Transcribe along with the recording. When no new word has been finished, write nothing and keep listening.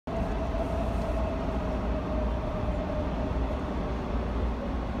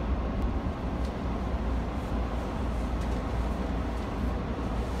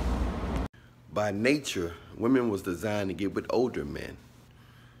by nature, women was designed to get with older men.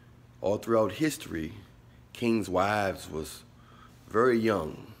 All throughout history, kings' wives was very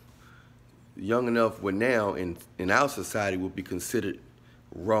young. Young enough where now in our society would be considered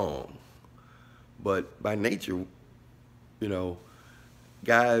wrong. But by nature, you know,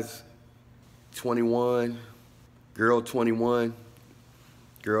 guys 21, girl 21,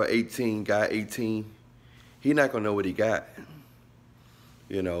 girl 18, guy 18, he not gonna know what he got.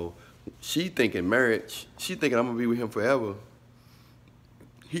 You know, she thinking marriage, she thinking I'm gonna be with him forever.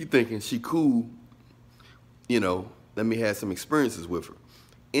 He thinking she cool, you know, let me have some experiences with her.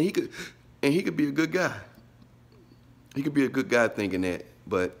 And he could be a good guy. He could be a good guy thinking that,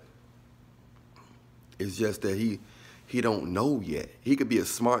 but it's just that he don't know yet. He could be a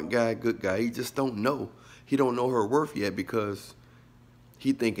smart guy, good guy. He just don't know. He don't know her worth yet because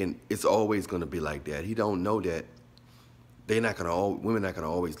he thinking it's always gonna be like that. He don't know that women not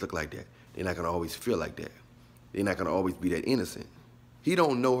gonna always look like that. They're not gonna always feel like that. They're not gonna always be that innocent. He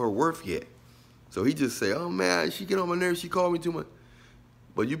don't know her worth yet. So he just say, oh man, she get on my nerves, she called me too much.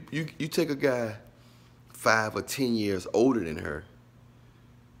 But you take a guy 5 or 10 years older than her,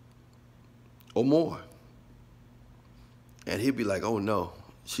 or more, and he'd be like, oh no,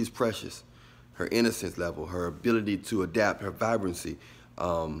 she's precious. Her innocence level, her ability to adapt, her vibrancy,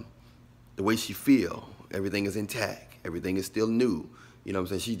 the way she feel, everything is intact, everything is still new. You know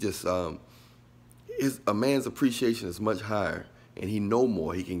what I'm saying? She just, a man's appreciation is much higher, and he know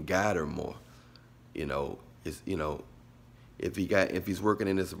more, he can guide her more. You know, if he's working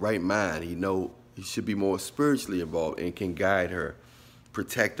in his right mind, he should be more spiritually involved and can guide her,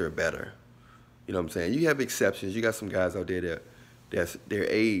 protect her better. You know what I'm saying? You have exceptions. You got some guys out there that's their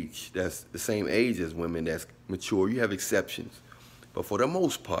age, that's the same age as women, that's mature. You have exceptions. But for the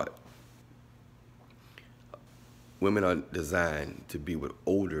most part, women are designed to be with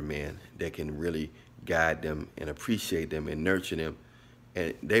older men that can really guide them and appreciate them and nurture them.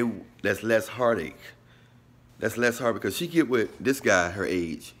 And that's less heartache. That's less hard because she get with this guy her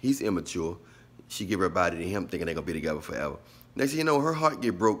age. He's immature. She give her body to him thinking they're going to be together forever. Next thing you know, her heart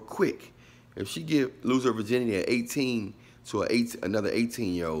get broke quick. If she lose her virginity at 18 to another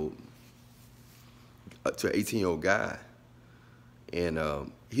 18-year-old, to an 18-year-old guy,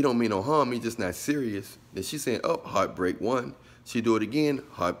 and he don't mean no harm, he just not serious, then she's saying, oh, heartbreak 1. She do it again,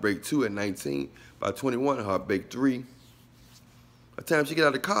 heartbreak 2 at 19. By 21, heartbreak 3. By the time she get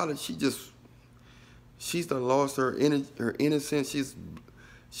out of college, she's done lost her innocence.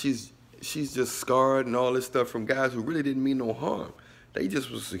 She's just scarred and all this stuff from guys who really didn't mean no harm. They just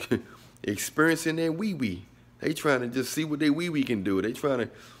was experiencing their wee-wee. They trying to just see what their wee-wee can do.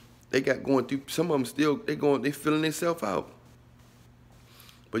 They got going through, some of them still, they feeling themselves out.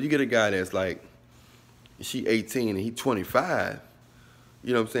 But you get a guy that's like, she 18 and he 25,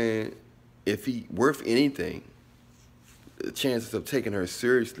 you know what I'm saying? If he worth anything, the chances of taking her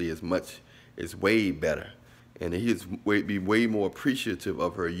seriously is way better. And he'd be way more appreciative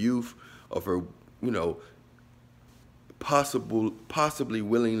of her youth, of her, you know, possibly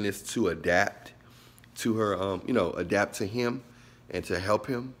willingness to adapt to her, you know, adapt to him and to help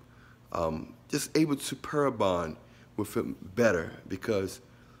him. Just able to pair bond with him better because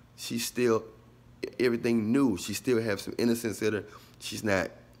she's still everything new. She still has some innocence in her. She's not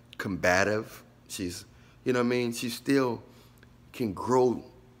combative. She's, you know what I mean? She still can grow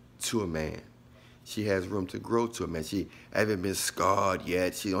to a man. She has room to grow to a man. She haven't been scarred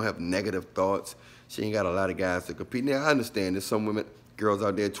yet. She don't have negative thoughts. She ain't got a lot of guys to compete. Now, I understand there's some women, girls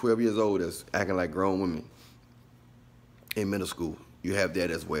out there 12 years old that's acting like grown women in middle school. You have that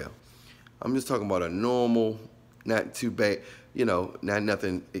as well. I'm just talking about a normal, not too bad, you know, not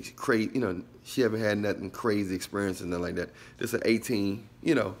nothing crazy, you know, she haven't had nothing crazy experiences, nothing like that. Just an 18,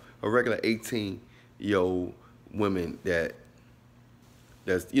 you know, a regular 18-year-old woman that's,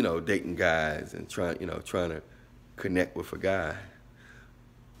 you know, dating guys and trying to connect with a guy.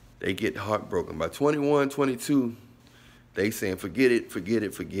 They get heartbroken. By 21, 22, they saying, forget it, forget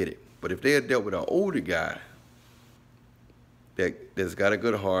it, forget it. But if they had dealt with an older guy that's got a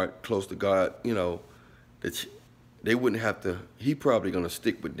good heart, close to God, you know, that they wouldn't have to, he probably going to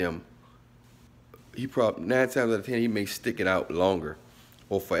stick with them. He probably, 9 times out of 10, he may stick it out longer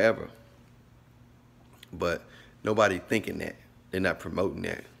or forever. But nobody thinking that. They're not promoting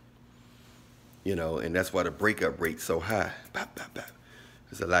that. You know, and that's why the breakup rate's so high. Bop, bop, bop.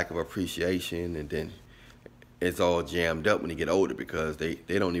 There's a lack of appreciation, and then it's all jammed up when they get older because they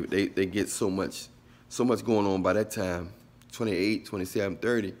get so much going on by that time, 28, 27,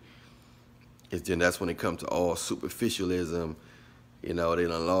 30. It's then that's when it comes to all superficialism. You know, they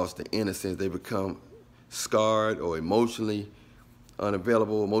done lost the innocence. They become scarred or emotionally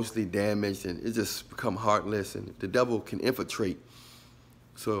unavailable, emotionally damaged, and it just become heartless, and the devil can infiltrate.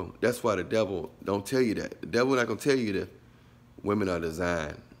 So that's why the devil don't tell you that. The devil not gonna tell you that women are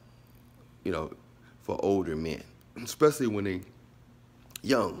designed, you know, for older men, especially when they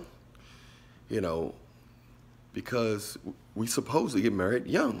young, you know, because we supposed to get married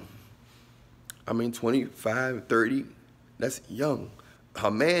young. I mean, 25, 30, that's young.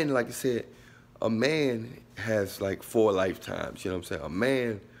 A man, like I said, a man has like 4 lifetimes, you know what I'm saying? A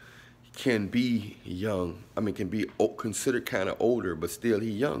man can be young. I mean, can be considered kind of older, but still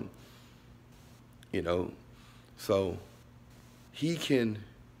he young, you know? So he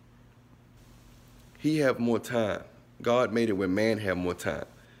have more time. God made it where man have more time.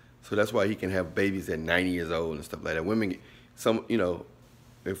 So that's why he can have babies at 90 years old and stuff like that. Women, you know,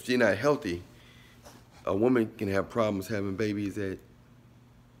 if she's not healthy, a woman can have problems having babies at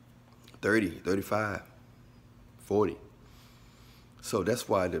 30, 35, 40. So that's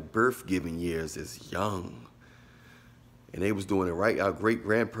why the birth-giving years is young. And they was doing it right. Our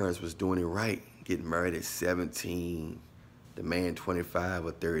great-grandparents was doing it right, getting married at 17, the man 25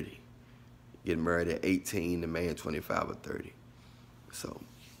 or 30. Getting married at 18, the man 25 or 30. So,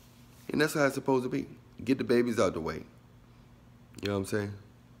 and that's how it's supposed to be. Get the babies out the way. You know what I'm saying?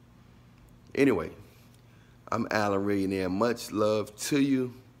 Anyway, I'm Allan Reallionaire. Much love to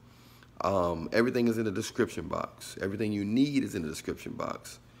you. Everything is in the description box. Everything you need is in the description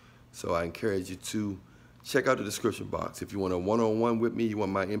box. So I encourage you to check out the description box. If you want a one-on-one with me, you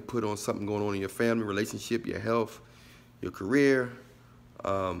want my input on something going on in your family, relationship, your health, your career,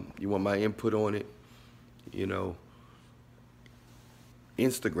 you want my input on it, you know,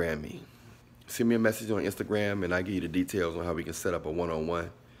 Instagram me. Send me a message on Instagram, and I give you the details on how we can set up a one-on-one,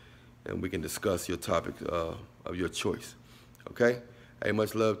 and we can discuss your topic of your choice. Okay? Hey,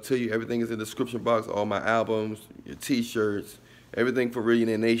 much love to you. Everything is in the description box. All my albums, your T-shirts, everything for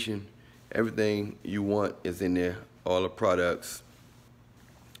Reallionaire Nation. Everything you want is in there. All the products.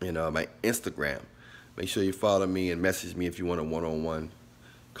 And my Instagram. Make sure you follow me and message me if you want a one-on-one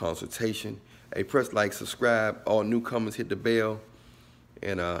consultation. Hey, press like, subscribe. All newcomers, hit the bell.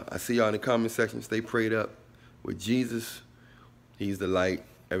 And I see y'all in the comment section. Stay prayed up with Jesus. He's the light.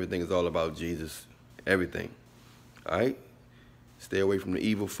 Everything is all about Jesus. Everything. All right? Stay away from the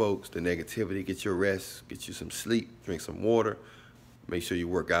evil folks, the negativity. Get your rest. Get you some sleep. Drink some water. Make sure you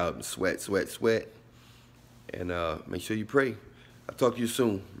work out and sweat, sweat, sweat. And make sure you pray. I'll talk to you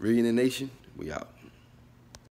soon. Reallionaire Nation, we out.